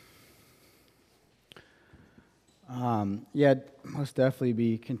Yeah, most definitely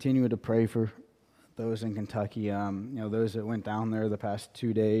be continuing to pray for those in Kentucky. Those that went down there the past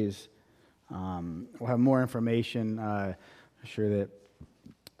 2 days. We'll have more information. I'm sure that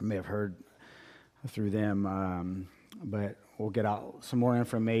you may have heard through them, but we'll get out some more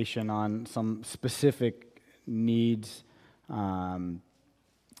information on some specific needs. Sounds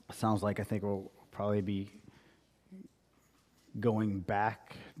like I think we'll probably be going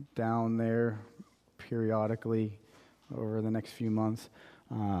back down there periodically over the next few months,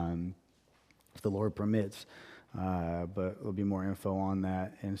 if the Lord permits. But there'll be more info on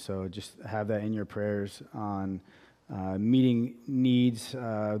that, and so just have that in your prayers on meeting needs,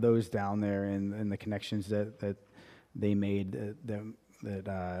 those down there, and the connections that they made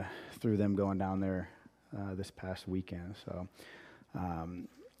that through them going down there this past weekend. So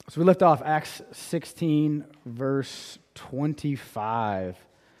we left off Acts 16, verse 25.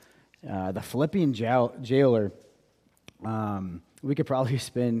 The Philippian jailer. We could probably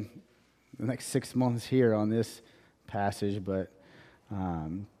spend the next 6 months here on this passage, but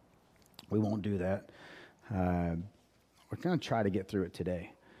we won't do that. We're going to try to get through it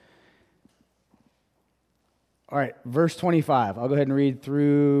today. All right, verse 25. I'll go ahead and read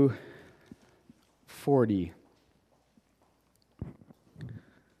through 40.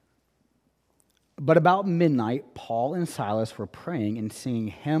 But about midnight, Paul and Silas were praying and singing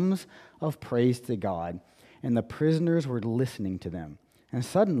hymns of praise to God, and the prisoners were listening to them. And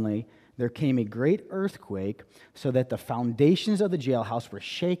suddenly there came a great earthquake, so that the foundations of the jailhouse were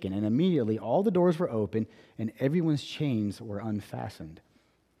shaken, and immediately all the doors were open, and everyone's chains were unfastened.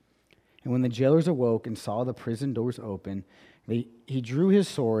 And when the jailers awoke and saw the prison doors open, he drew his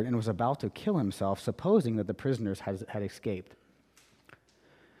sword and was about to kill himself, supposing that the prisoners had escaped.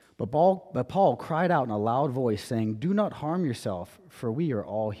 But Paul cried out in a loud voice, saying, "Do not harm yourself, for we are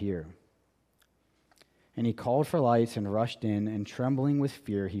all here." And he called for lights and rushed in, and trembling with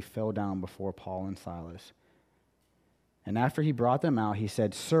fear, he fell down before Paul and Silas. And after he brought them out, he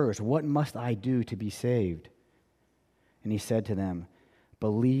said, "Sirs, what must I do to be saved?" And he said to them,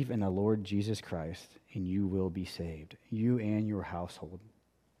 "Believe in the Lord Jesus Christ, and you will be saved, you and your household."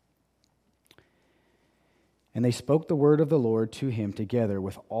 And they spoke the word of the Lord to him together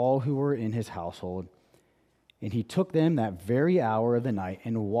with all who were in his household. And he took them that very hour of the night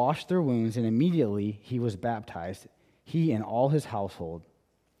and washed their wounds, and immediately he was baptized, he and all his household.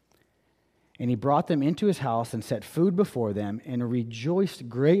 And he brought them into his house and set food before them, and rejoiced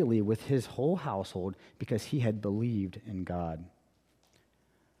greatly with his whole household, because he had believed in God.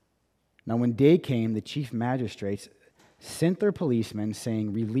 Now when day came, the chief magistrates sent their policemen,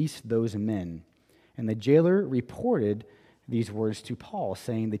 saying, "Release those men." And the jailer reported these words to Paul,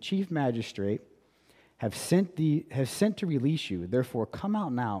 saying, "The chief magistrate have sent to release you. Therefore come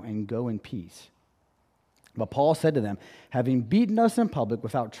out now and go in peace." But Paul said to them, "Having beaten us in public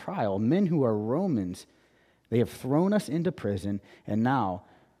without trial, men who are Romans, they have thrown us into prison, and now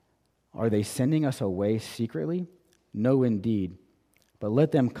are they sending us away secretly? No, indeed. But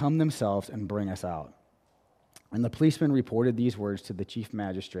let them come themselves and bring us out." And the policemen reported these words to the chief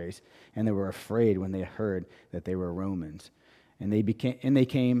magistrates, and they were afraid when they heard that they were Romans. And they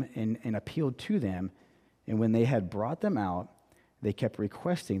came and appealed to them, and when they had brought them out, they kept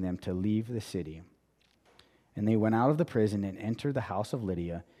requesting them to leave the city. And they went out of the prison and entered the house of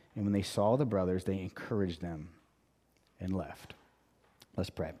Lydia, and when they saw the brothers, they encouraged them and left. Let's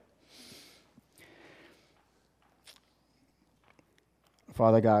pray.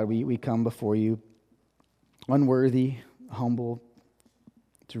 Father God, we come before you, unworthy, humble,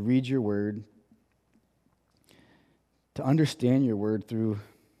 to read your word, to understand your word through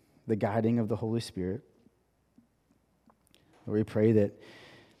the guiding of the Holy Spirit. Lord, we pray that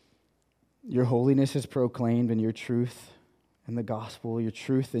your holiness is proclaimed and your truth in the gospel, your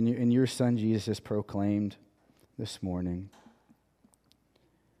truth in your Son Jesus is proclaimed this morning.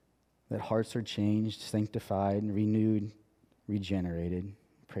 That hearts are changed, sanctified, and renewed, regenerated.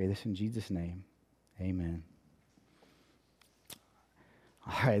 We pray this in Jesus' name. Amen.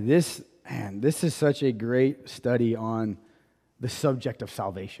 All right, this is such a great study on the subject of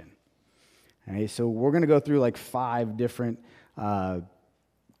salvation. All right, so we're going to go through like 5 different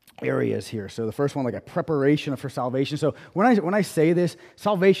areas here. So the first one, like a preparation for salvation. So when I say this,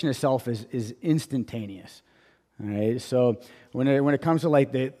 salvation itself is instantaneous. All right, so when it comes to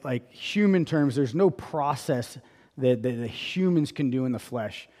like human terms, there's no process that the humans can do in the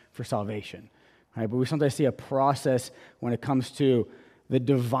flesh for salvation. All right, but we sometimes see a process when it comes to the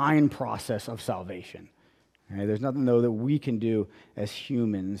divine process of salvation. Okay, there's nothing, though, that we can do as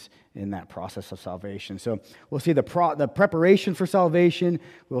humans in that process of salvation. So we'll see the preparation for salvation.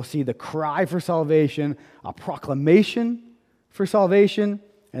 We'll see the cry for salvation, a proclamation for salvation,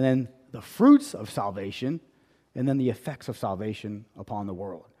 and then the fruits of salvation, and then the effects of salvation upon the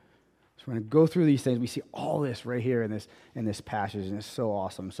world. So we're going to go through these things. We see all this right here in this passage, and it's so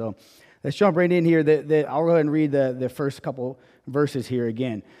awesome. So let's jump right in here. I'll go ahead and read the first couple verses here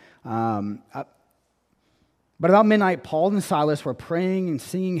again. But about midnight, Paul and Silas were praying and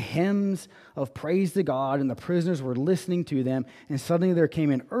singing hymns of praise to God, and the prisoners were listening to them. And suddenly there came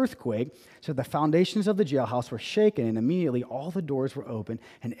an earthquake, so the foundations of the jailhouse were shaken, and immediately all the doors were open,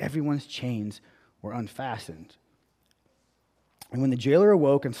 and everyone's chains were unfastened. And when the jailer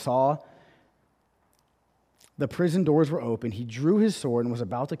awoke and saw the prison doors were open, he drew his sword and was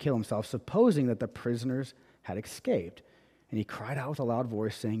about to kill himself, supposing that the prisoners had escaped. And he cried out with a loud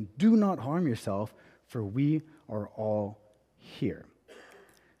voice, saying, "Do not harm yourself, for we are all here."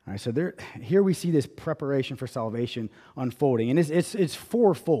 All right, so here we see this preparation for salvation unfolding, and it's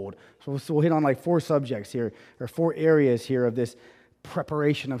fourfold. So we'll hit on like four subjects here, or four areas here of this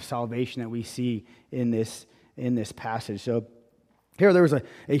preparation of salvation that we see in this passage. So here there was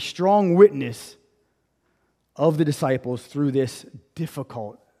a strong witness of the disciples through this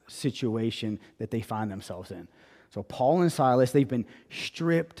difficult situation that they find themselves in. So Paul and Silas, they've been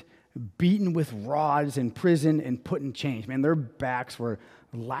stripped, beaten with rods in prison, and put in chains. Man, their backs were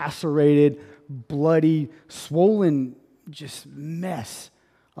lacerated, bloody, swollen, just mess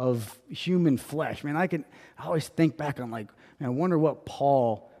of human flesh. Man, I always think back on man, I wonder what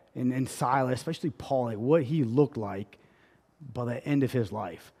Paul and Silas, especially Paul, what he looked like by the end of his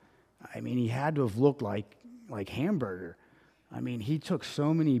life. I mean, he had to have looked like Hamburger. I mean, he took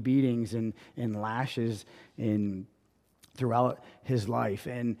so many beatings and lashes throughout his life.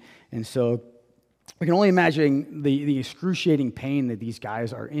 And so we can only imagine the excruciating pain that these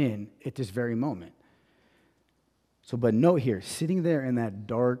guys are in at this very moment. So, but note here, sitting there in that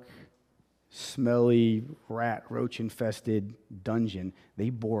dark, smelly, roach-infested dungeon, they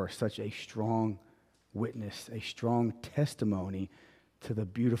bore such a strong witness, a strong testimony to the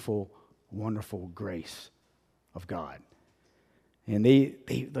beautiful, wonderful grace of God. And the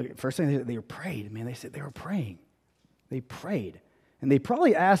first thing they prayed, man, they said they were praying. They prayed. And they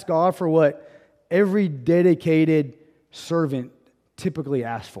probably asked God for what every dedicated servant typically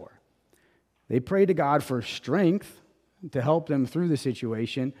asks for. They prayed to God for strength to help them through the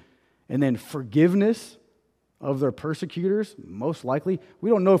situation, and then forgiveness of their persecutors, most likely. We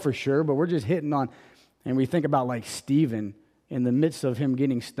don't know for sure, but we're just hitting on, and we think about like Stephen in the midst of him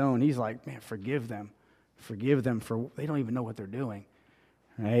getting stoned. He's like, man, forgive them. Forgive them for, they don't even know what they're doing,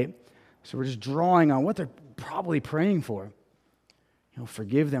 right? So we're just drawing on what they're probably praying for.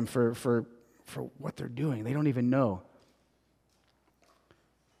 Forgive them for what they're doing. They don't even know.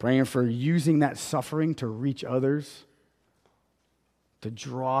 Praying for using that suffering to reach others, to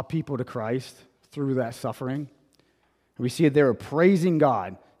draw people to Christ through that suffering. We see it there, praising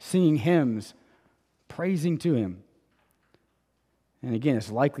God, singing hymns, praising to him. And again,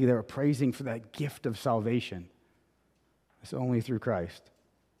 it's likely they were praising for that gift of salvation. It's only through Christ.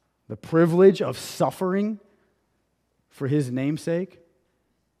 The privilege of suffering for his namesake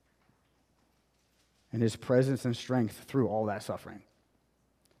and his presence and strength through all that suffering.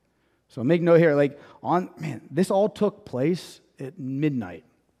 So make note here, this all took place at midnight.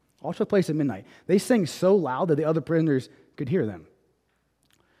 All took place at midnight. They sang so loud that the other prisoners could hear them.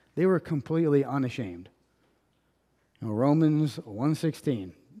 They were completely unashamed. Romans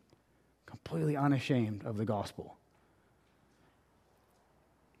 1:16, completely unashamed of the gospel.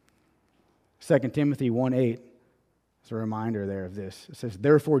 2 Timothy 1:8 is a reminder there of this. It says,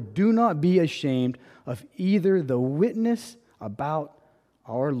 "Therefore do not be ashamed of either the witness about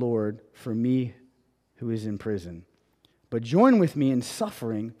our Lord for me who is in prison, but join with me in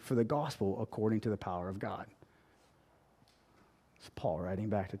suffering for the gospel according to the power of God." It's Paul writing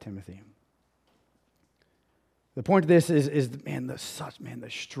back to Timothy. The point of this is the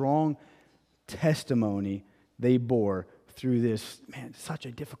strong testimony they bore through this, such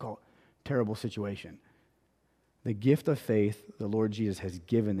a difficult, terrible situation. The gift of faith the Lord Jesus has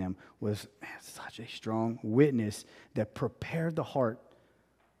given them was such a strong witness that prepared the heart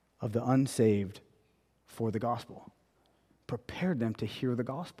of the unsaved for the gospel, prepared them to hear the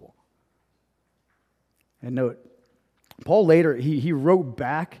gospel. And note, Paul later, he wrote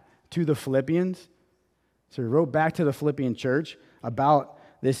back to the Philippians. So he wrote back to the Philippian church about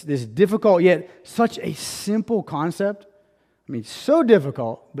this difficult yet such a simple concept. I mean, so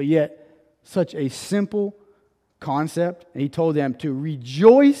difficult, but yet such a simple concept. And he told them to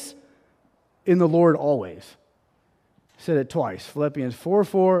rejoice in the Lord always. said it twice, Philippians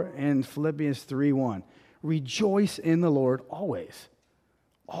 4:4 and Philippians 3:1. Rejoice in the Lord always.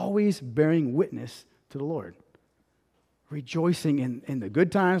 Always bearing witness to the Lord. Rejoicing in the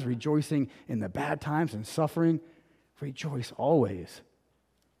good times, rejoicing in the bad times and suffering. Rejoice always.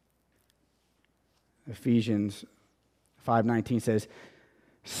 Ephesians 5:19 says,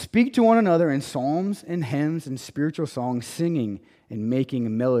 speak to one another in psalms and hymns and spiritual songs, singing and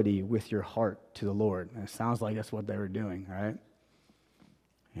making melody with your heart to the Lord. And it sounds like that's what they were doing, right?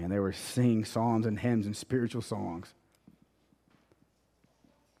 And they were singing psalms and hymns and spiritual songs.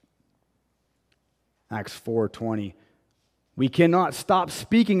 Acts 4:20. We cannot stop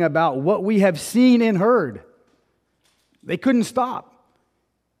speaking about what we have seen and heard. They couldn't stop.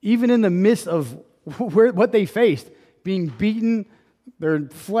 Even in the midst of what they faced, being beaten, their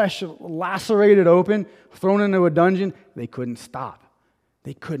flesh lacerated open, thrown into a dungeon, they couldn't stop.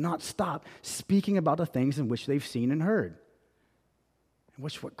 They could not stop speaking about the things in which they've seen and heard, and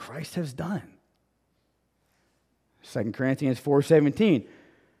which what Christ has done. 2 Corinthians 4:17.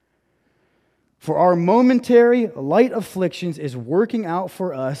 For our momentary light afflictions is working out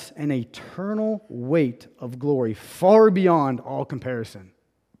for us an eternal weight of glory far beyond all comparison.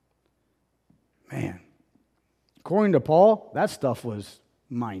 Man, according to Paul, that stuff was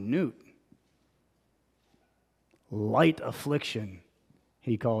minute. Light affliction,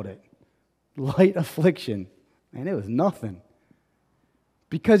 he called it. Light affliction. And it was nothing.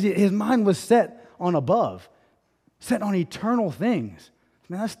 Because his mind was set on above, set on eternal things.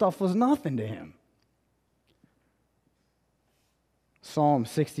 Man, that stuff was nothing to him. Psalm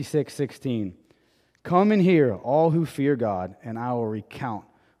 66:16. Come and hear, all who fear God, and I will recount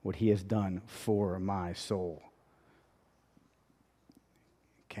what he has done for my soul.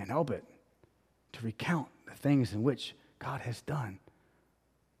 Can't help it to recount the things in which God has done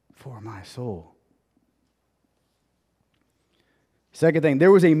for my soul. Second thing,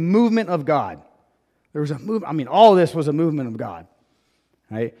 there was a movement of God. There was a movement. I mean, all of this was a movement of God.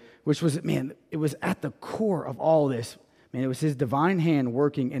 Right? Which was, man, it was at the core of all this. Man, it was his divine hand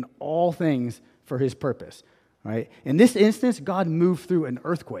working in all things for his purpose. Right? In this instance, God moved through an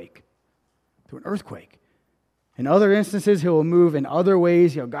earthquake. Through an earthquake. In other instances, he will move in other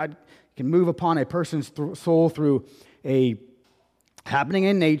ways. God can move upon a person's soul through a happening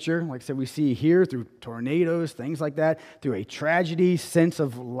in nature. Like I said, we see here through tornadoes, things like that. Through a tragedy, sense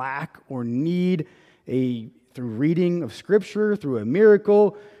of lack or need, through reading of Scripture, through a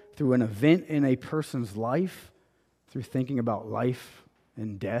miracle, through an event in a person's life, through thinking about life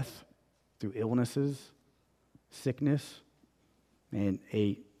and death, through illnesses, sickness, and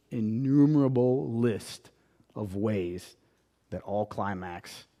an innumerable list of ways that all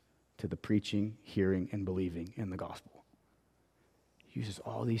climax to the preaching, hearing, and believing in the gospel. He uses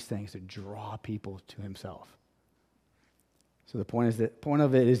all these things to draw people to himself. So the point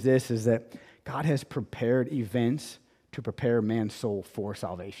of it is that God has prepared events to prepare man's soul for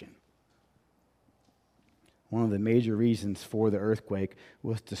salvation. One of the major reasons for the earthquake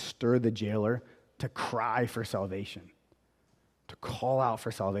was to stir the jailer to cry for salvation, to call out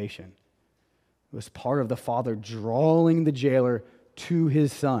for salvation. It was part of the Father drawing the jailer to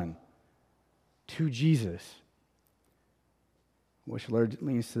his Son, to Jesus, which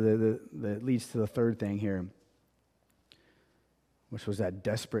leads to the third thing here, which was that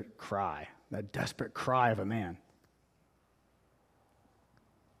desperate cry of a man.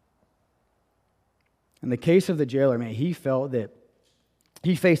 In the case of the jailer, man, he felt that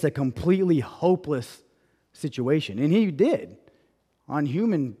he faced a completely hopeless situation. And he did. On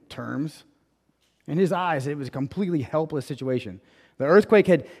human terms, in his eyes, it was a completely helpless situation. The earthquake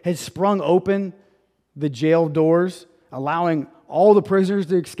had sprung open the jail doors, allowing all the prisoners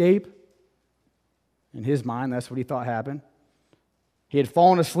to escape. In his mind, that's what he thought happened. He had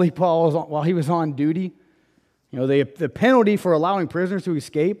fallen asleep while he was on duty. You know, the penalty for allowing prisoners to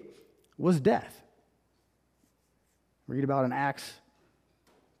escape was death. Read about in Acts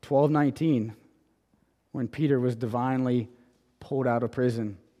 12:19 when Peter was divinely pulled out of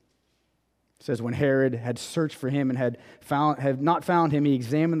prison. It says, when Herod had searched for him and had not found him, he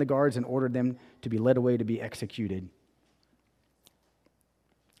examined the guards and ordered them to be led away to be executed.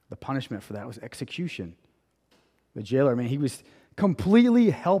 The punishment for that was execution. The jailer, man, he was completely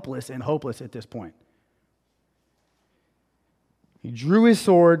helpless and hopeless at this point. He drew his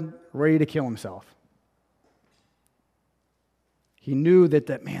sword, ready to kill himself. He knew that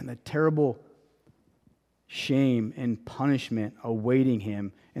the terrible shame and punishment awaiting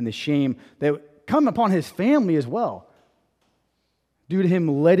him, and the shame that would come upon his family as well, due to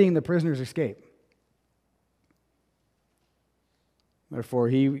him letting the prisoners escape. Therefore,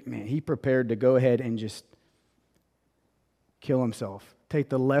 he prepared to go ahead and just kill himself, take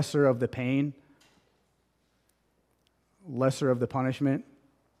the lesser of the pain, lesser of the punishment,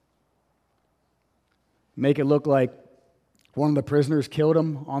 make it look like one of the prisoners killed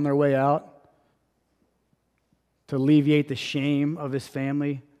him on their way out, to alleviate the shame of his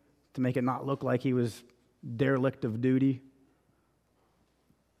family, to make it not look like he was derelict of duty.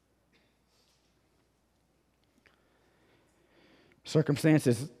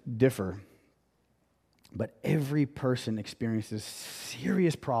 Circumstances differ, but every person experiences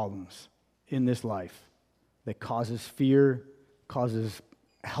serious problems in this life that causes fear, causes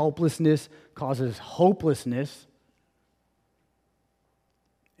helplessness, causes hopelessness,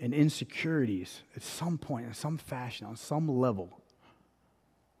 and insecurities at some point, in some fashion, on some level.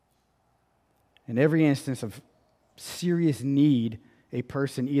 In every instance of serious need, a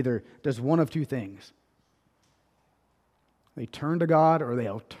person either does one of two things. They turn to God or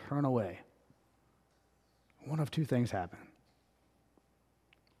they'll turn away. One of two things happen.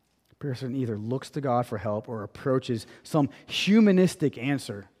 A person either looks to God for help or approaches some humanistic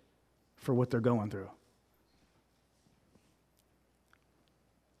answer for what they're going through.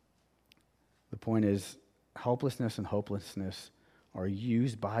 The point is, helplessness and hopelessness are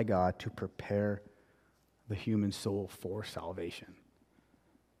used by God to prepare the human soul for salvation.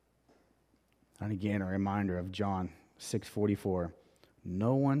 And again, a reminder of John 6:44.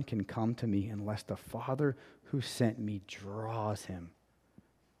 No one can come to me unless the Father who sent me draws him,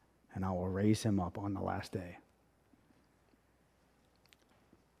 and I will raise him up on the last day.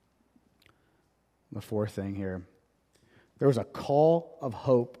 The fourth thing here, there was a call of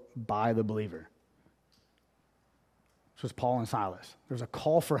hope by the believer. This was Paul and Silas. There was a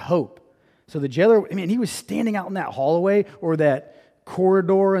call for hope. So the jailer, he was standing out in that hallway or that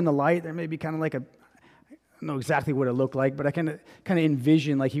corridor in the light. There may be kind of like I don't know exactly what it looked like, but I kind of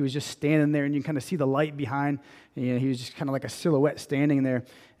envision like he was just standing there, and you can kind of see the light behind. And, he was just kind of like a silhouette standing there.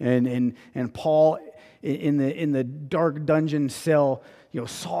 And Paul in the dark dungeon cell,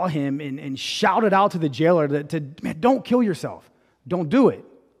 saw him and shouted out to the jailer man, don't kill yourself. Don't do it.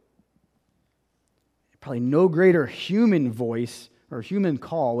 Probably no greater human voice or human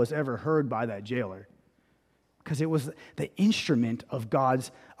call was ever heard by that jailer, because it was the instrument of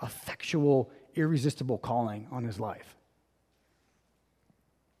God's effectual, irresistible calling on his life.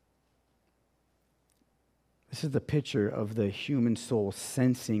 This is the picture of the human soul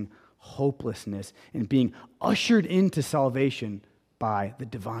sensing hopelessness and being ushered into salvation by the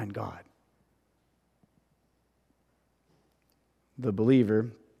divine God. The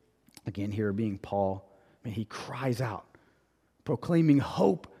believer, again here being Paul, he cries out, proclaiming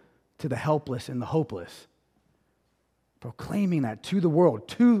hope to the helpless and the hopeless, proclaiming that to the world,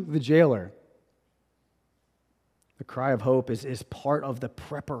 to the jailer. The cry of hope is part of the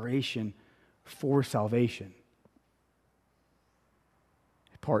preparation for salvation.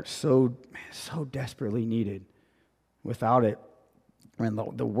 A part so desperately needed. Without it,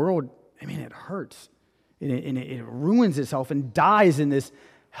 the world, it hurts. It ruins itself and dies in this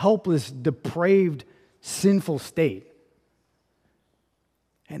helpless, depraved, sinful state.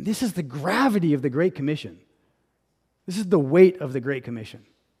 And this is the gravity of the Great Commission. This is the weight of the Great Commission.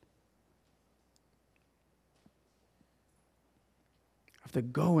 Of the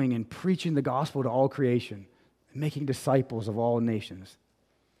going and preaching the gospel to all creation, and making disciples of all nations.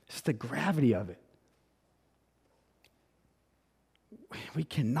 This is the gravity of it. We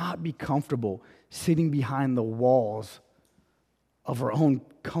cannot be comfortable sitting behind the walls of our own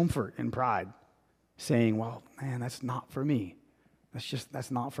comfort and pride, saying, well, man, that's not for me.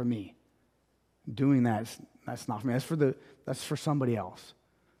 That's not for me. Doing that's not for me. That's for somebody else.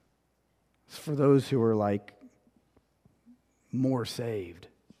 It's for those who are like more saved.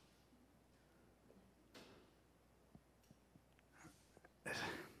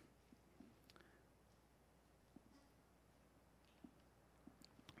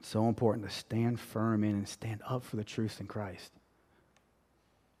 It's so important to stand firm in and stand up for the truth in Christ.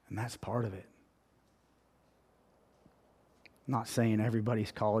 And that's part of it. I'm not saying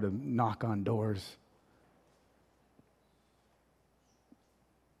everybody's called to knock on doors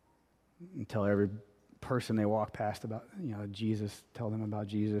and tell every person they walk past about, Jesus, tell them about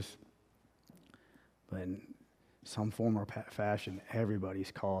Jesus. But in some form or fashion,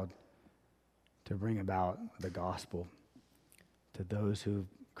 everybody's called to bring about the gospel to those who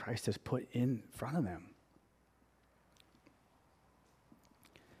Christ has put in front of them.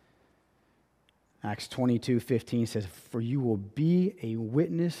 Acts 22:15 says, "For you will be a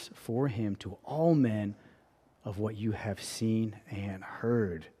witness for him to all men of what you have seen and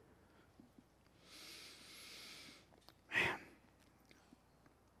heard."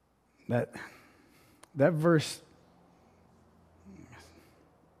 Man, that verse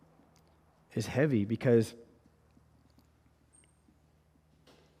is heavy because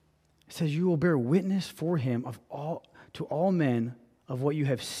it says you will bear witness for him to all men of what you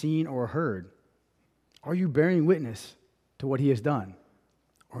have seen or heard. Are you bearing witness to what he has done?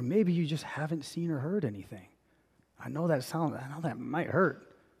 Or maybe you just haven't seen or heard anything. I know that might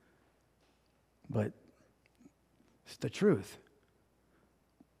hurt, but it's the truth.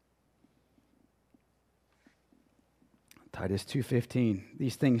 Titus 2:15,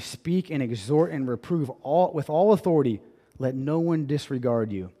 these things speak and exhort and reprove with all authority. Let no one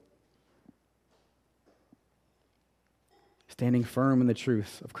disregard you. Standing firm in the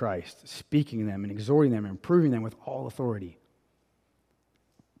truth of Christ, speaking them and exhorting them and reproving them with all authority.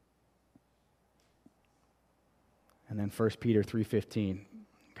 And then 1 Peter 3:15,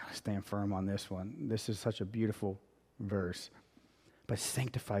 gotta stand firm on this one. This is such a beautiful verse. But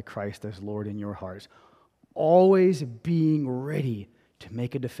sanctify Christ as Lord in your hearts, always being ready to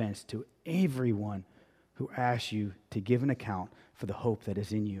make a defense to everyone who asks you to give an account for the hope that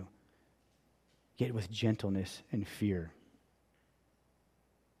is in you, yet with gentleness and fear.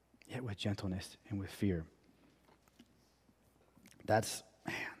 Yet with gentleness and with fear. That's,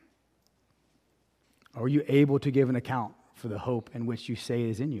 man. Are you able to give an account for the hope in which you say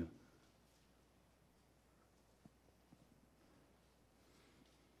is in you?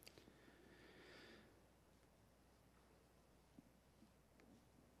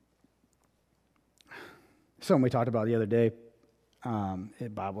 Something we talked about the other day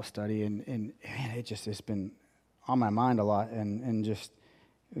at Bible study, and man, it's been on my mind a lot, and just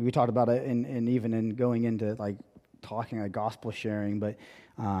we talked about it, and even in going into like talking, like gospel sharing, but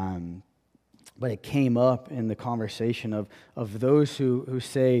it came up in the conversation of those who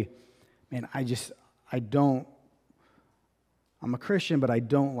say, man, I'm a Christian, but I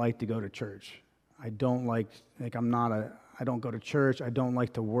don't like to go to church. I don't go to church. I don't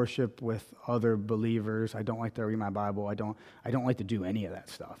like to worship with other believers. I don't like to read my Bible. I don't like to do any of that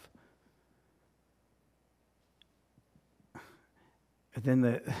stuff. And then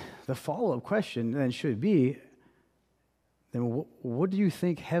the follow-up question then should be, then what do you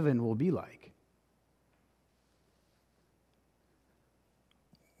think heaven will be like?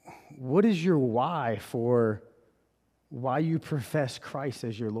 What is your why for why you profess Christ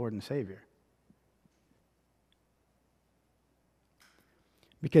as your Lord and Savior?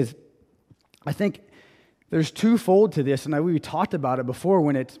 Because I think there's twofold to this, and we talked about it before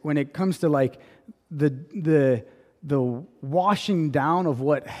when it comes to like the washing down of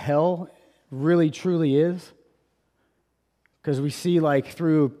what hell really truly is. Because we see like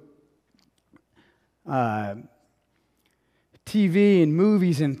through TV and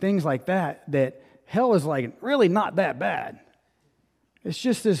movies and things like that hell is like really not that bad. It's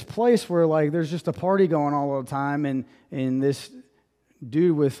just this place where like there's just a party going all the time, and this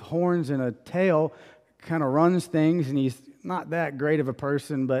dude with horns and a tail kind of runs things, and he's not that great of a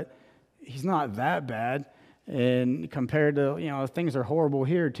person, but he's not that bad. And compared to, things are horrible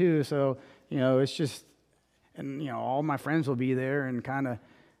here too. So, it's just, and, all my friends will be there and kind of,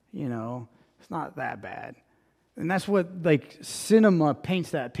 it's not that bad. And that's what, like, cinema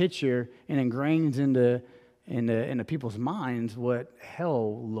paints that picture and ingrains into people's minds what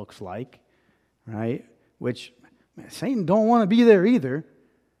hell looks like, right? Which, man, Satan don't want to be there either.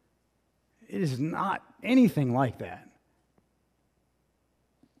 It is not anything like that.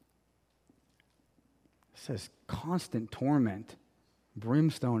 It says constant torment,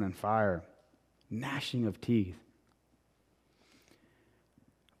 brimstone and fire, gnashing of teeth.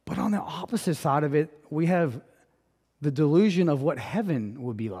 But on the opposite side of it, we have the delusion of what heaven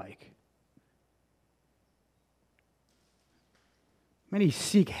would be like. Many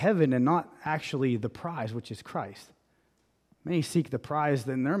seek heaven and not actually the prize, which is Christ. Many seek the prize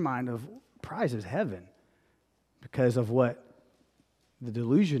in their mind of prize is heaven because of what the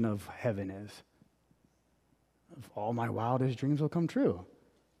delusion of heaven is. Of all my wildest dreams will come true.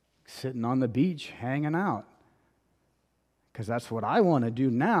 Sitting on the beach, hanging out. Because that's what I want to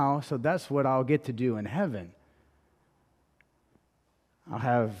do now, so that's what I'll get to do in heaven. I'll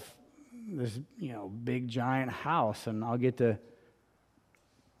have this, big giant house, and I'll get to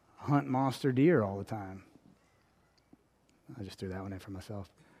hunt monster deer all the time. I just threw that one in for myself.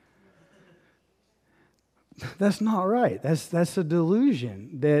 That's not right. That's a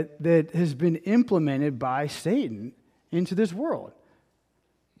delusion that has been implemented by Satan into this world.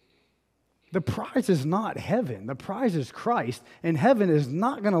 The prize is not heaven. The prize is Christ, and heaven is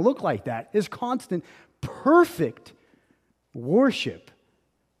not going to look like that. It's constant, perfect worship.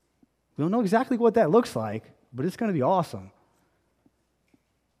 We don't know exactly what that looks like, but it's going to be awesome.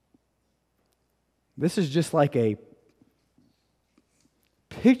 This is just like a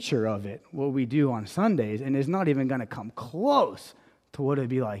picture of it, what we do on Sundays, and it's not even going to come close to what it'd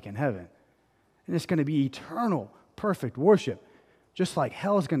be like in heaven. And it's going to be eternal, perfect worship, just like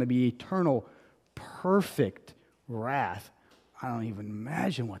hell's going to be eternal, perfect wrath. I don't even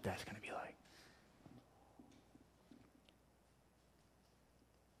imagine what that's going to be like.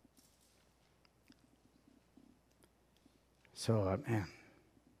 So, man,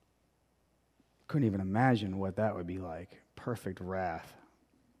 couldn't even imagine what that would be like. Perfect wrath.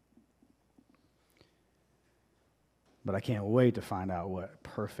 But I can't wait to find out what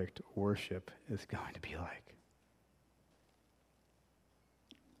perfect worship is going to be like.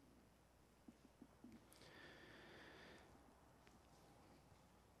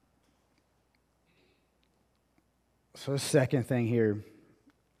 So the second thing here.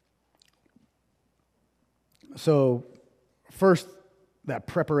 So first, that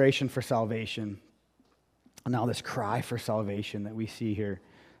preparation for salvation. And now this cry for salvation that we see here.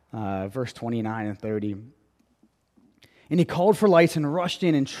 Verse 29 and 30. And he called for lights and rushed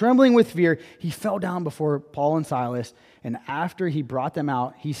in, and trembling with fear, he fell down before Paul and Silas. And after he brought them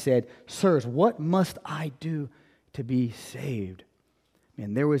out, he said, "Sirs, what must I do to be saved?"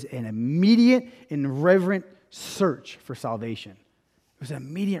 And there was an immediate and reverent search for salvation. It was an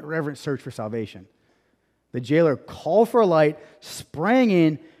immediate reverent search for salvation. The jailer called for a light, sprang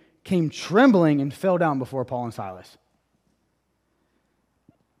in, came trembling, and fell down before Paul and Silas.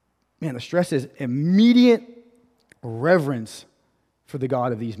 Man, the stress is immediate reverence for the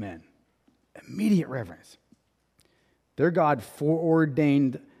God of these men. Immediate reverence. Their God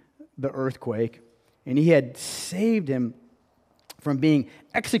foreordained the earthquake, and he had saved him from being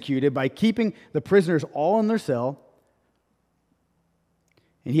executed by keeping the prisoners all in their cell.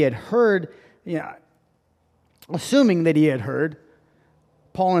 And he had heard, assuming that he had heard,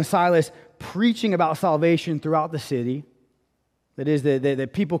 Paul and Silas preaching about salvation throughout the city. That is,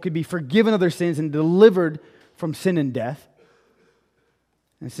 that people could be forgiven of their sins and delivered from sin and death.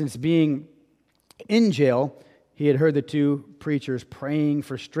 And since being in jail, he had heard the two preachers praying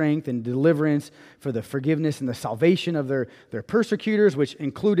for strength and deliverance, for the forgiveness and the salvation of their persecutors, which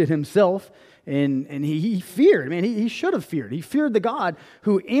included himself. And he feared. Man, he should have feared. He feared the God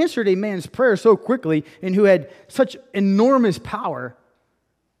who answered a man's prayer so quickly and who had such enormous power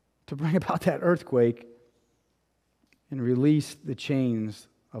to bring about that earthquake and release the chains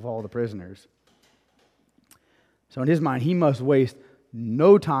of all the prisoners. So in his mind, he must waste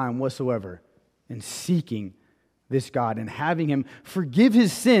no time whatsoever in seeking this God and having him forgive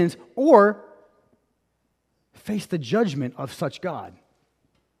his sins or face the judgment of such God.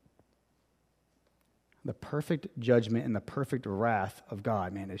 The perfect judgment and the perfect wrath of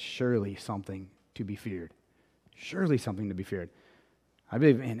God, man, is surely something to be feared. Surely something to be feared. I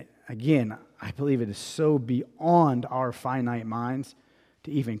believe, and again, I believe it is so beyond our finite minds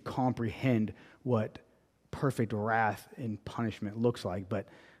to even comprehend what perfect wrath and punishment looks like. But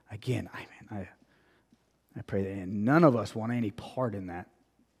again, I pray that none of us want any part in that.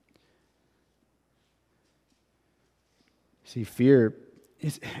 See, fear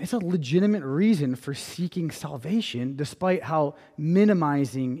it's a legitimate reason for seeking salvation, despite how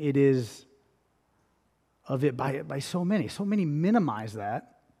minimizing it is of it by so many. So many minimize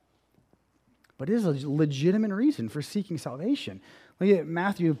that. But it is a legitimate reason for seeking salvation. Look at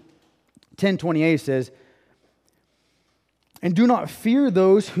Matthew 10:28 says, "And do not fear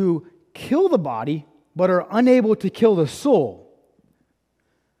those who kill the body, but are unable to kill the soul,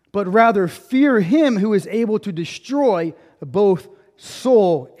 but rather fear him who is able to destroy both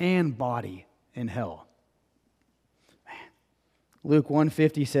soul and body in hell." Man. Luke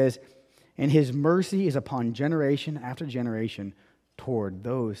 1:50 says, "And his mercy is upon generation after generation toward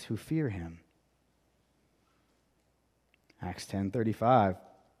those who fear him." Acts 10:35,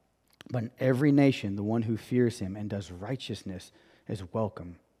 "But in every nation the one who fears him and does righteousness is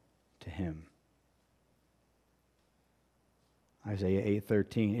welcome to him." Isaiah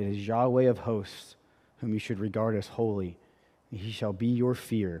 8:13, "It is Yahweh of hosts whom you should regard as holy, and he shall be your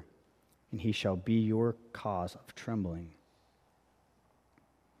fear, and he shall be your cause of trembling."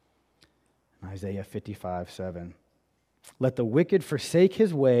 Isaiah 55:7, "Let the wicked forsake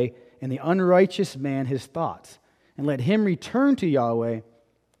his way, and the unrighteous man his thoughts, and let him return to Yahweh,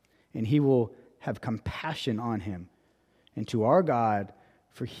 and he will have compassion on him, and to our God,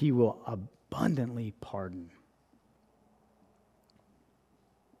 for he will abundantly pardon."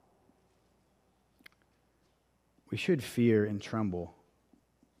 We should fear and tremble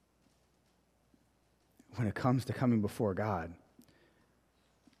when it comes to coming before God.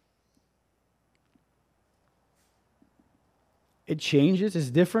 It changes, it's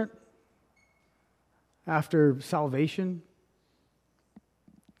different after salvation.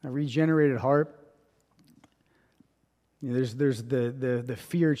 A regenerated heart, there's the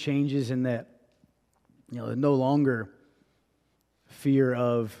fear changes in that, no longer fear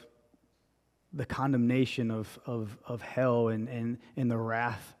of the condemnation of hell and the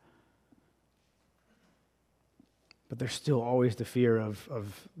wrath. But there's still always the fear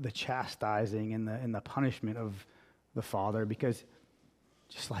of the chastising and the punishment of the Father, because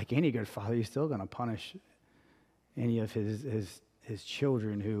just like any good father, he's still going to punish any of his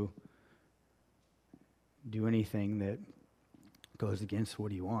children who do anything that goes against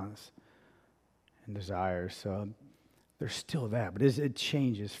what he wants and desires. So there's still that, but it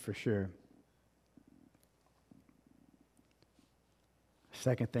changes for sure.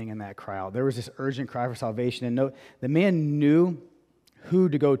 Second thing in that cry out, there was this urgent cry for salvation. And note, the man knew who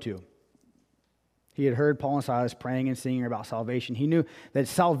to go to. He had heard Paul and Silas praying and singing about salvation. He knew that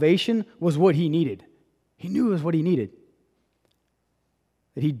salvation was what he needed. He knew it was what he needed.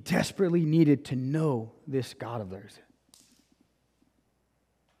 That he desperately needed to know this God of theirs.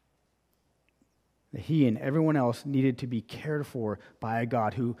 That he and everyone else needed to be cared for by a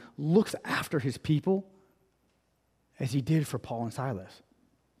God who looks after his people as he did for Paul and Silas.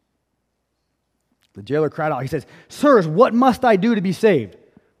 The jailer cried out, he says, "Sirs, what must I do to be saved?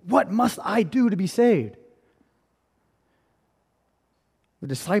 What must I do to be saved?" The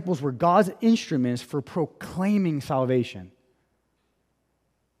disciples were God's instruments for proclaiming salvation.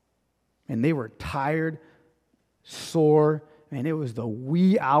 And they were tired, sore, and it was the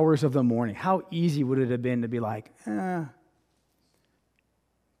wee hours of the morning. How easy would it have been to be like, can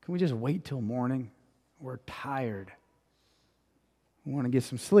we just wait till morning? We're tired. We want to get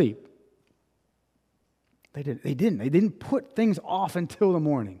some sleep. They didn't. They didn't put things off until the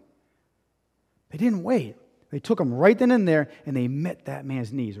morning. They didn't wait. They took him right then and there, and they met that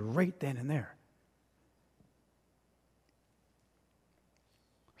man's needs right then and there.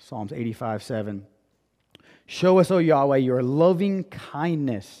 Psalms 85:7. Show us, O Yahweh, your loving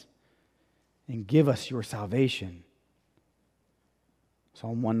kindness, and give us your salvation.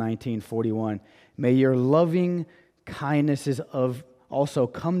 Psalm 119:41. May your loving kindnesses also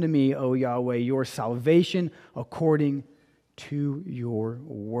come to me, O Yahweh, your salvation according to your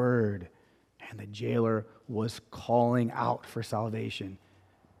word. And the jailer was calling out for salvation.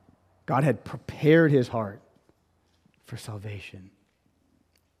 God had prepared his heart for salvation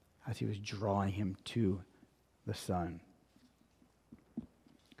as he was drawing him to the Son.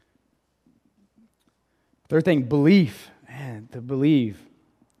 Third thing, belief. Man, to believe.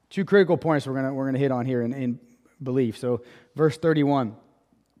 Two critical points we're gonna hit on here in belief. So, verse 31.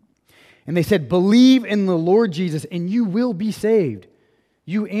 And they said, "Believe in the Lord Jesus, and you will be saved,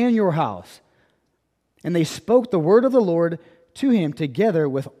 you and your house." And they spoke the word of the Lord to him together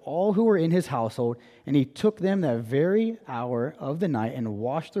with all who were in his household. And he took them that very hour of the night and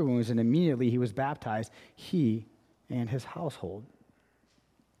washed their wounds, and immediately he was baptized, he and his household.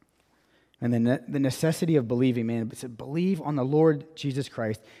 And then the necessity of believing, man, it said, believe on the Lord Jesus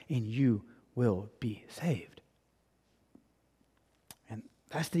Christ, and you will be saved. And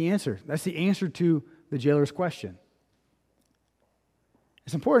that's the answer. That's the answer to the jailer's question.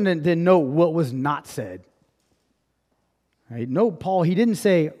 It's important to know what was not said. Right? No, Paul, he didn't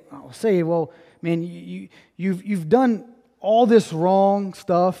say, well, man, you've done all this wrong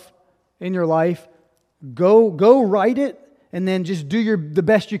stuff in your life. Go write it, and then just do the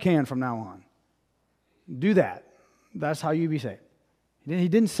best you can from now on. Do that. That's how you be saved. He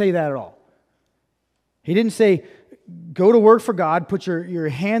didn't say that at all. He didn't say, go to work for God, put your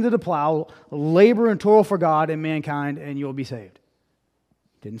hand to the plow, labor and toil for God and mankind, and you'll be saved.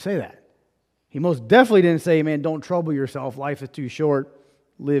 Didn't say that. He most definitely didn't say, man, don't trouble yourself. Life is too short.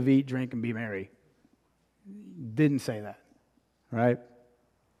 Live, eat, drink, and be merry. Didn't say that. Right?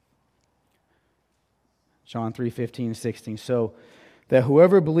 John 3:15-16. So that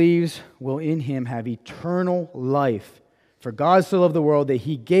whoever believes will in him have eternal life. For God so loved the world that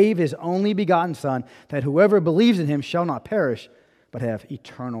he gave his only begotten Son, that whoever believes in him shall not perish, but have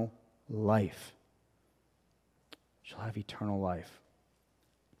eternal life. Shall have eternal life.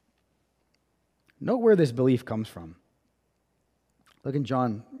 Note where this belief comes from. Look in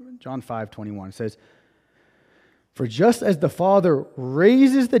John 5:21. It says, "For just as the Father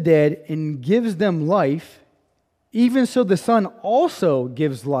raises the dead and gives them life, even so the Son also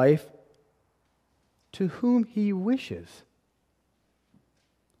gives life to whom he wishes."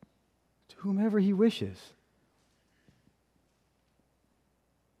 To whomever he wishes.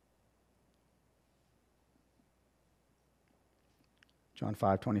 John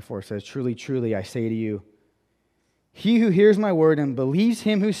 5:24 says, "Truly, truly, I say to you, he who hears my word and believes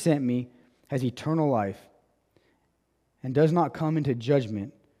him who sent me has eternal life and does not come into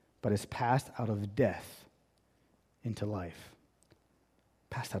judgment, but has passed out of death into life.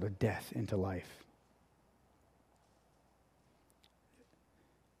 Passed out of death into life.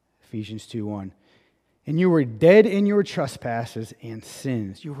 Ephesians 2:1. And you were dead in your trespasses and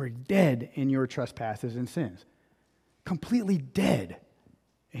sins. You were dead in your trespasses and sins. Completely dead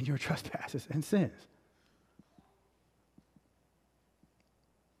in your trespasses and sins.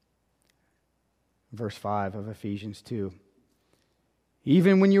 Verse 5 of Ephesians 2.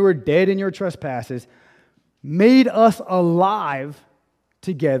 Even when you were dead in your trespasses, made us alive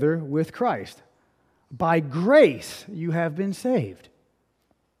together with Christ. By grace you have been saved.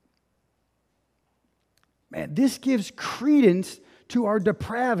 Man, this gives credence to our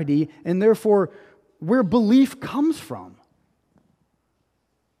depravity and therefore where belief comes from.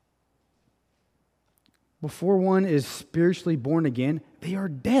 Before one is spiritually born again, they are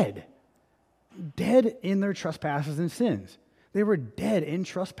dead. Dead in their trespasses and sins. They were dead in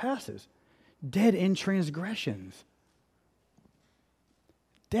trespasses. Dead in transgressions.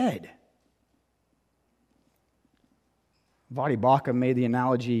 Dead. Vadi Baca made the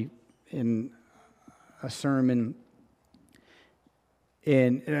analogy in a sermon,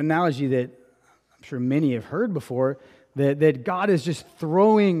 in an analogy that I'm sure many have heard before, that God is just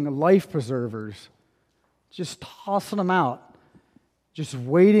throwing life preservers, just tossing them out, just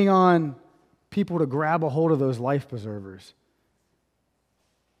waiting on people to grab a hold of those life preservers.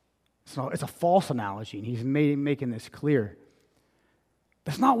 So it's a false analogy, and he's making this clear.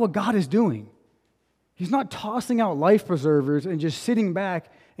 That's not what God is doing. He's not tossing out life preservers and just sitting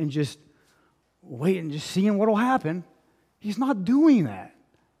back and just waiting, just seeing what will happen. He's not doing that.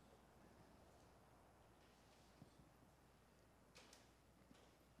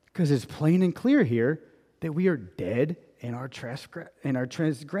 Because it's plain and clear here that we are dead in our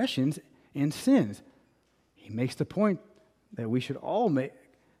transgressions and sins. He makes the point that we should all make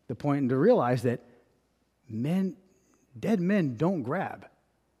the point and to realize that dead men don't grab.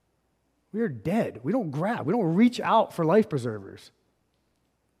 We are dead. We don't grab. We don't reach out for life preservers.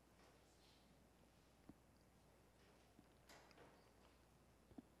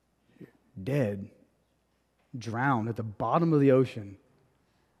 Dead, drowned at the bottom of the ocean.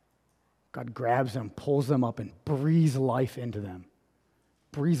 God grabs them, pulls them up, and breathes life into them.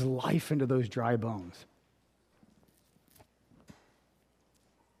 Breathes life into those dry bones.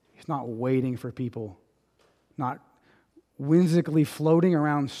 He's not waiting for people, not whimsically floating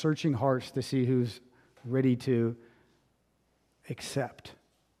around searching hearts to see who's ready to accept.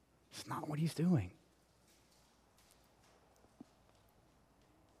 It's not what he's doing.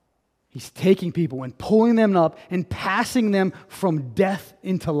 He's taking people and pulling them up and passing them from death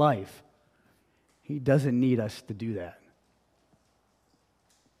into life. He doesn't need us to do that.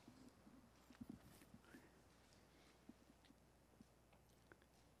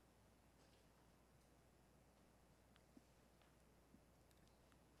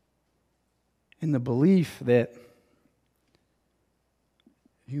 In the belief that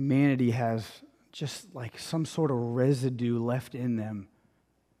humanity has just like some sort of residue left in them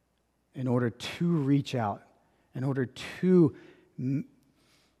in order to reach out, in order to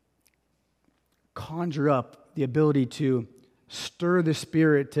conjure up the ability to stir the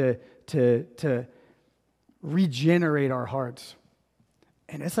Spirit, to regenerate our hearts.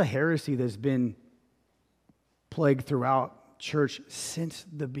 And it's a heresy that's been plagued throughout church since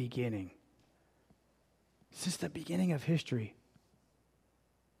the beginning. Since the beginning of history,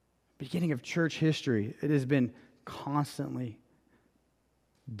 beginning of church history, it has been constantly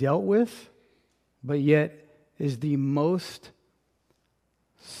dealt with, but yet is the most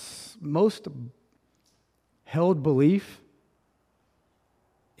held belief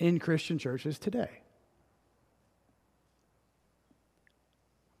in Christian churches today.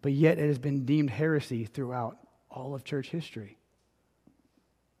 But yet it has been deemed heresy throughout all of church history,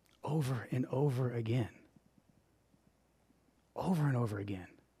 over and over again. Over and over again.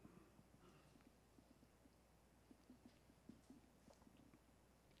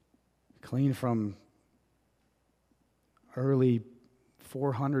 Clean from early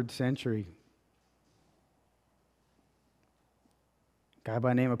 400th century. A guy by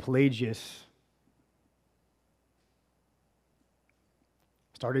the name of Pelagius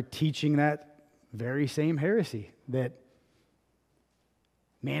started teaching that very same heresy, that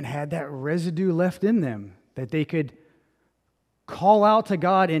man had that residue left in them, that they could call out to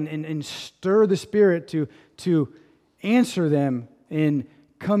God and stir the Spirit to answer them and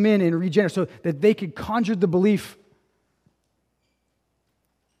come in and regenerate, so that they could conjure the belief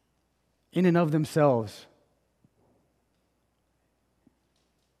in and of themselves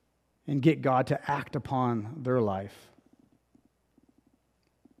and get God to act upon their life.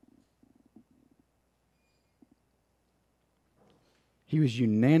 He was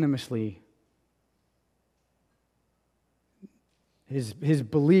unanimously, his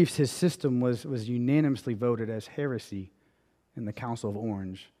beliefs, his system was unanimously voted as heresy in the Council of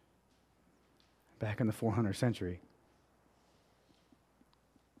Orange back in the 400th century.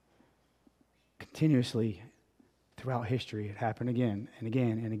 Continuously throughout history, it happened again and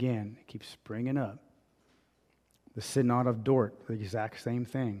again and again. It keeps springing up. The Synod of Dort, the exact same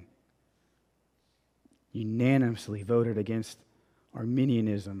thing. Unanimously voted against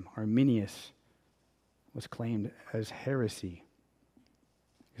Arminianism. Arminius was claimed as heresy.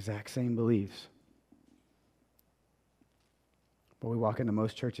 Exact same beliefs. But we walk into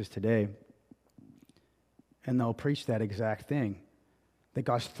most churches today, and they'll preach that exact thing. That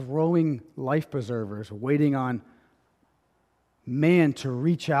God's throwing life preservers, waiting on man to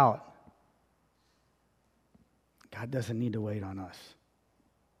reach out. God doesn't need to wait on us.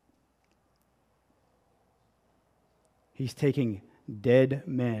 He's taking dead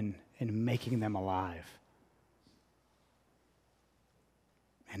men and making them alive.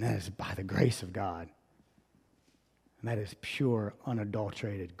 And that is by the grace of God. And that is pure,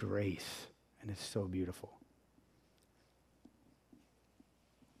 unadulterated grace. And it's so beautiful.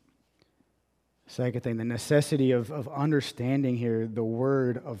 Second thing, the necessity of understanding here the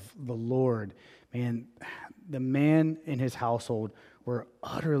word of the Lord. Man, the man in his household were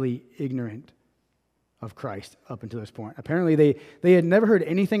utterly ignorant of Christ up until this point. Apparently, they had never heard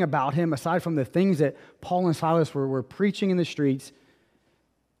anything about him aside from the things that Paul and Silas were preaching in the streets.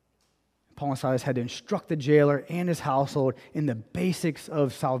 Paul and Silas had to instruct the jailer and his household in the basics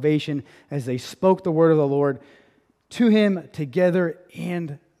of salvation as they spoke the word of the Lord to him together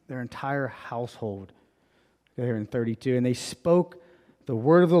and their entire household. There in 32. And they spoke the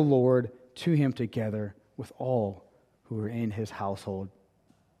word of the Lord to him together with all who were in his household.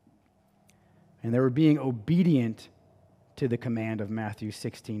 And they were being obedient to the command of Matthew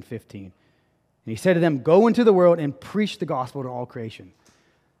 16:15. And he said to them, "Go into the world and preach the gospel to all creation."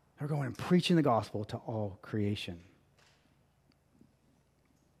 They're going and preaching the gospel to all creation.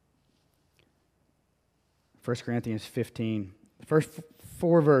 1 Corinthians 15. The first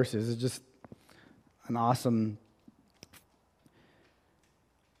 4 verses is just an awesome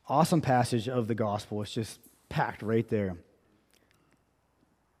passage of the gospel. It's just packed right there.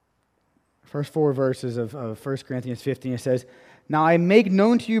 First 4 verses of 1 Corinthians 15, it says, "Now I make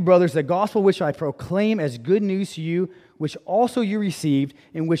known to you, brothers, the gospel which I proclaim as good news to you, which also you received,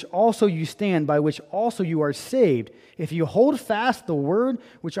 in which also you stand, by which also you are saved, if you hold fast the word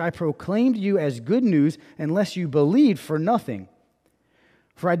which I proclaimed to you as good news, unless you believed for nothing.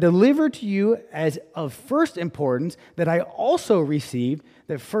 For I delivered to you as of first importance that I also received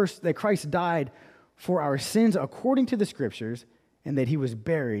that Christ died for our sins according to the Scriptures, and that he was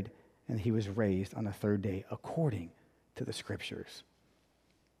buried, and he was raised on the 3rd day according to the Scriptures."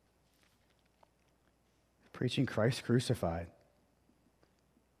 Preaching Christ crucified.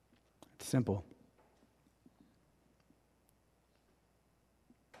 It's simple.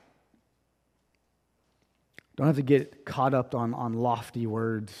 Don't have to get caught up on lofty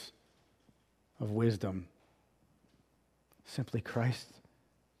words of wisdom. Simply Christ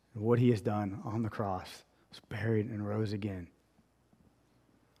and what he has done on the cross, was buried and rose again.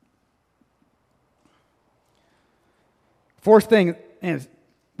 Fourth thing is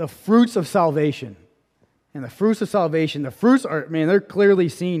the fruits of salvation. And the fruits of salvation, the fruits are, they're clearly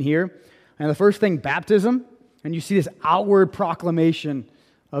seen here. And the first thing, baptism. And you see this outward proclamation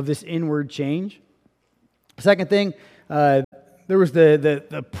of this inward change. Second thing, there was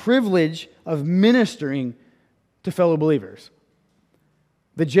the privilege of ministering to fellow believers.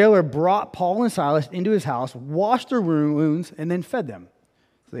 The jailer brought Paul and Silas into his house, washed their wounds, and then fed them.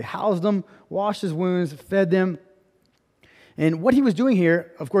 So they housed them, washed his wounds, fed them. And what he was doing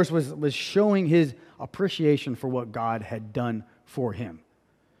here, of course, was showing his appreciation for what God had done for him.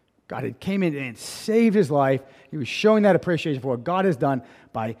 God had came in and saved his life. He was showing that appreciation for what God has done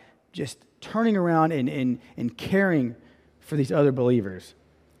by just turning around and caring for these other believers.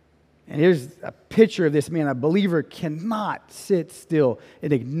 And here's a picture of this man. A believer cannot sit still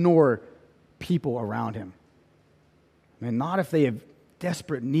and ignore people around him. Not if they have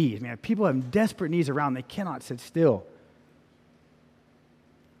desperate needs. If people have desperate needs around, they cannot sit still.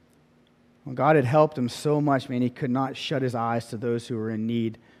 Well, God had helped him so much, he could not shut his eyes to those who were in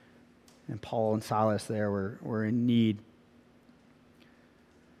need. And Paul and Silas there were in need.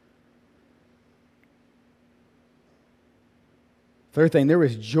 Third thing, there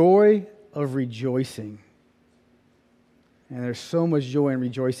was joy of rejoicing. And there's so much joy and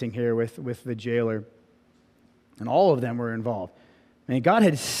rejoicing here with the jailer. And all of them were involved. God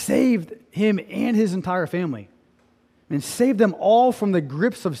had saved him and his entire family. and saved them all from the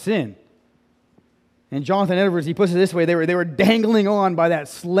grips of sin. And Jonathan Edwards, he puts it this way, they were dangling on by that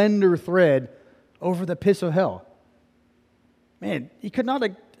slender thread over the pits of hell. Man, he could not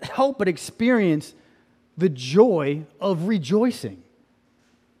help but experience the joy of rejoicing.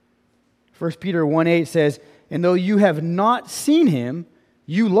 1 Peter 1:8 says, "And though you have not seen him,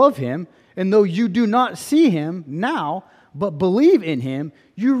 you love him. And though you do not see him now, but believe in him,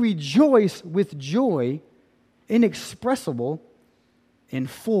 you rejoice with joy inexpressible and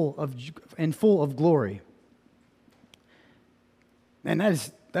full of glory." And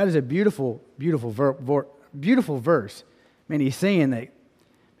that is a beautiful verse. Man, he's saying that,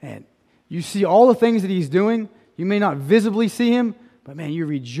 man, you see all the things that he's doing. You may not visibly see him, but man, you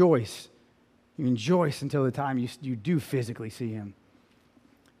rejoice. You rejoice until the time you do physically see him,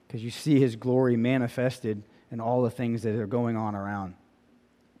 because you see his glory manifested in all the things that are going on around.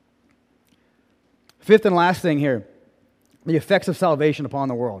 Fifth and last thing here, the effects of salvation upon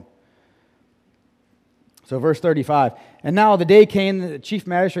the world. So verse 35, "And now the day came that the chief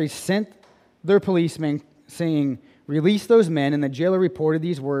magistrates sent their policemen, saying, 'Release those men.' And the jailer reported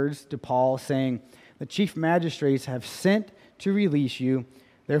these words to Paul, saying, 'The chief magistrates have sent to release you.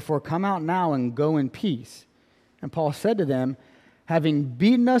 Therefore come out now and go in peace.' And Paul said to them, 'Having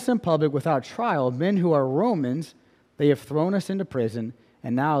beaten us in public without trial, men who are Romans, they have thrown us into prison,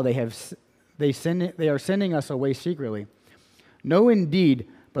 and now they are sending us away secretly. No, indeed,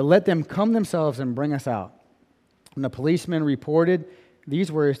 but let them come themselves and bring us out.' And the policemen reported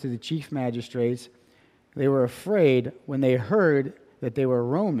these words to the chief magistrates. They were afraid when they heard that they were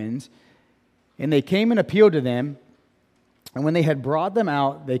Romans, and they came and appealed to them. And when they had brought them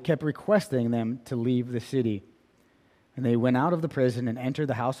out, they kept requesting them to leave the city. And they went out of the prison and entered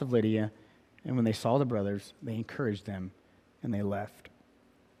the house of Lydia. And when they saw the brothers, they encouraged them, and they left."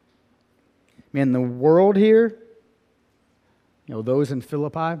 Man, the world here, those in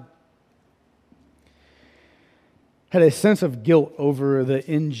Philippi, had a sense of guilt over the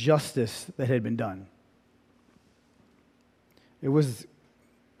injustice that had been done. It was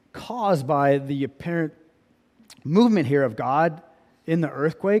caused by the apparent movement here of God in the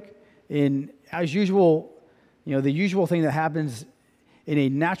earthquake. And as usual, the usual thing that happens in a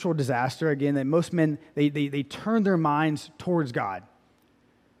natural disaster, again, that most men, they turn their minds towards God.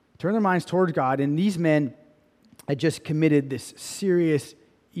 Turn their minds towards God. And these men had just committed this serious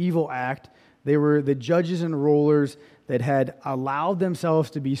evil act. They were the judges and rulers that had allowed themselves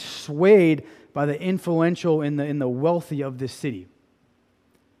to be swayed by the influential and the wealthy of this city.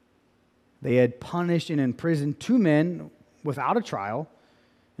 They had punished and imprisoned 2 men without a trial,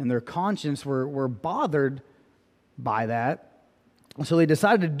 and their conscience were bothered by that. So they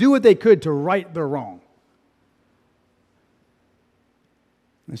decided to do what they could to right their wrong.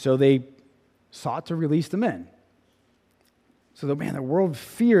 And so they sought to release the men. So the world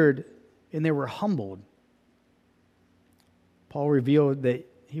feared and they were humbled. Paul revealed that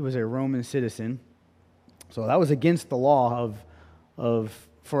he was a Roman citizen. So that was against the law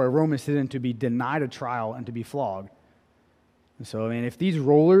for a Roman citizen to be denied a trial and to be flogged. And so, if these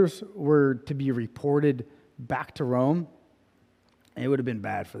rulers were to be reported back to Rome, it would have been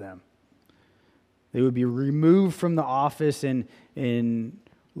bad for them. They would be removed from the office and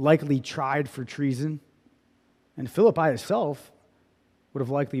likely tried for treason. And Philippi itself would have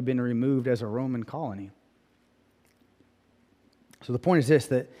likely been removed as a Roman colony. So the point is this,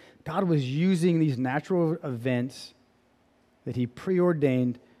 that God was using these natural events that he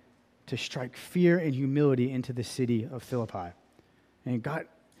preordained to strike fear and humility into the city of Philippi. And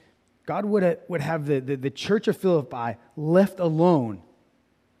God would have the church of Philippi left alone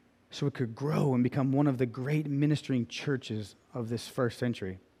so it could grow and become one of the great ministering churches of this first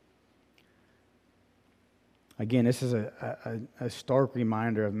century. Again, this is a stark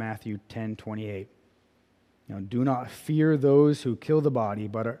reminder of Matthew 10:28. Do not fear those who kill the body,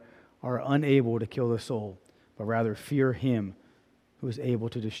 but are unable to kill the soul, but rather fear him who is able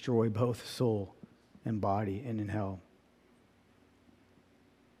to destroy both soul and body and in hell.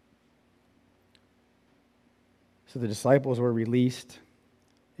 So the disciples were released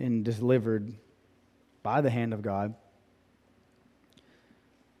and delivered by the hand of God.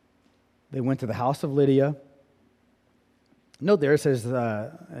 They went to the house of Lydia. Note there it says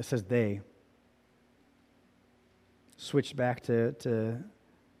they. Switched back to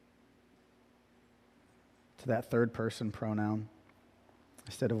that third person pronoun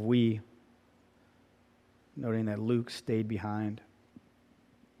instead of we, noting that Luke stayed behind,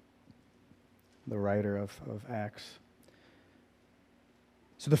 the writer of Acts.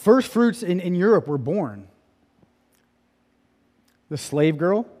 So the first fruits in Europe were born. The slave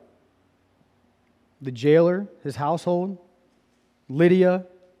girl, the jailer, his household, Lydia,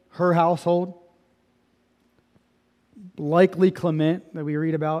 her household, likely Clement that we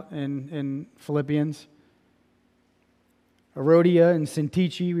read about in Philippians, Herodia and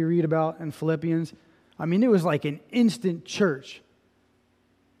Syntyche we read about in Philippians. I mean, it was like an instant church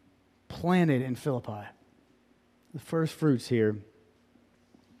planted in Philippi. The first fruits here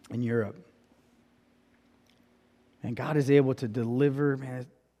in Europe. And God is able to deliver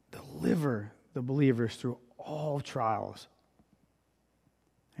the believers through all trials.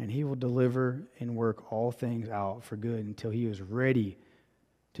 And He will deliver and work all things out for good until He is ready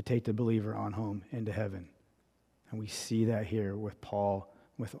to take the believer on home into heaven. And we see that here with Paul,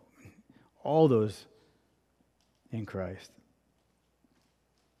 with all those in Christ.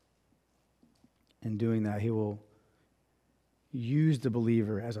 In doing that, He will use the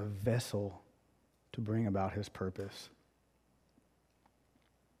believer as a vessel to bring about His purpose.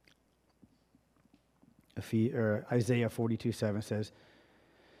 Isaiah 42:7 says,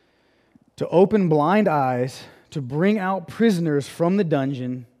 to open blind eyes, to bring out prisoners from the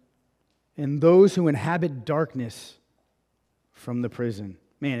dungeon, and those who inhabit darkness from the prison.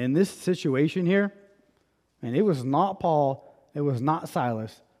 Man, in this situation here, and it was not Paul, it was not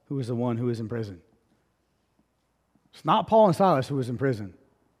Silas who was the one who was in prison. It's not Paul and Silas who was in prison.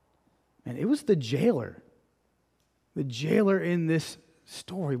 And it was the jailer. The jailer in this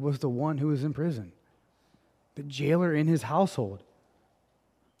story was the one who was in prison. The jailer in his household.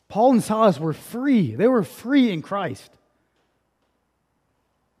 Paul and Silas were free. They were free in Christ.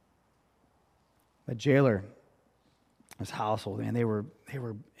 The jailer, his household, man, they were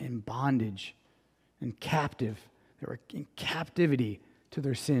in bondage and captive. They were in captivity to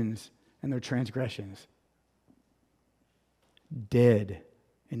their sins and their transgressions. Dead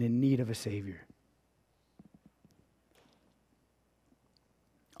and in need of a Savior.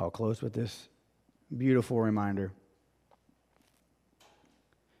 I'll close with this beautiful reminder.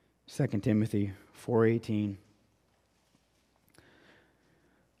 2 Timothy 4:18.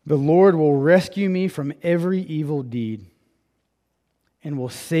 The Lord will rescue me from every evil deed and will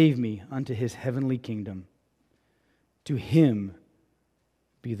save me unto His heavenly kingdom. To Him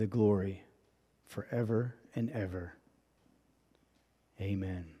be the glory forever and ever.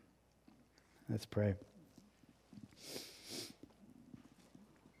 Amen. Let's pray.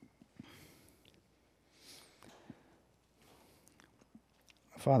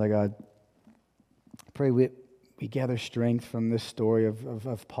 Father God, I pray we gather strength from this story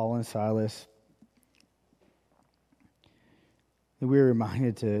of Paul and Silas. That we are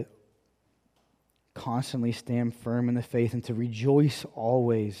reminded to constantly stand firm in the faith and to rejoice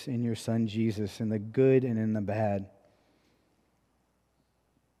always in your Son Jesus, in the good and in the bad.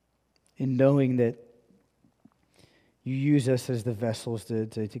 In knowing that you use us as the vessels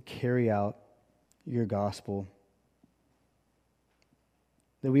to carry out your gospel.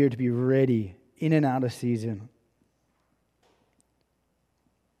 That we are to be ready in and out of season.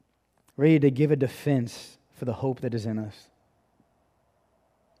 Ready to give a defense for the hope that is in us.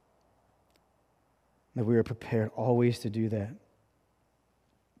 That we are prepared always to do that.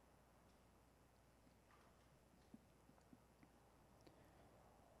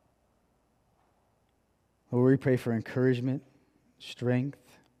 Lord, we pray for encouragement, strength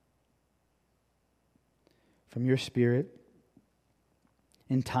from your Spirit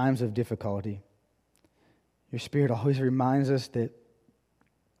in times of difficulty. Your Spirit always reminds us that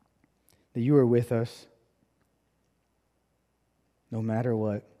you are with us no matter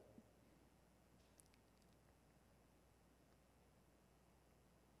what.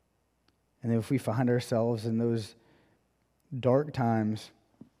 And if we find ourselves in those dark times,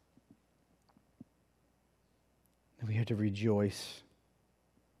 we have to rejoice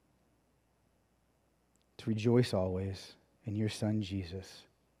always in your Son, Jesus.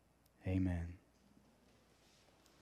 Amen.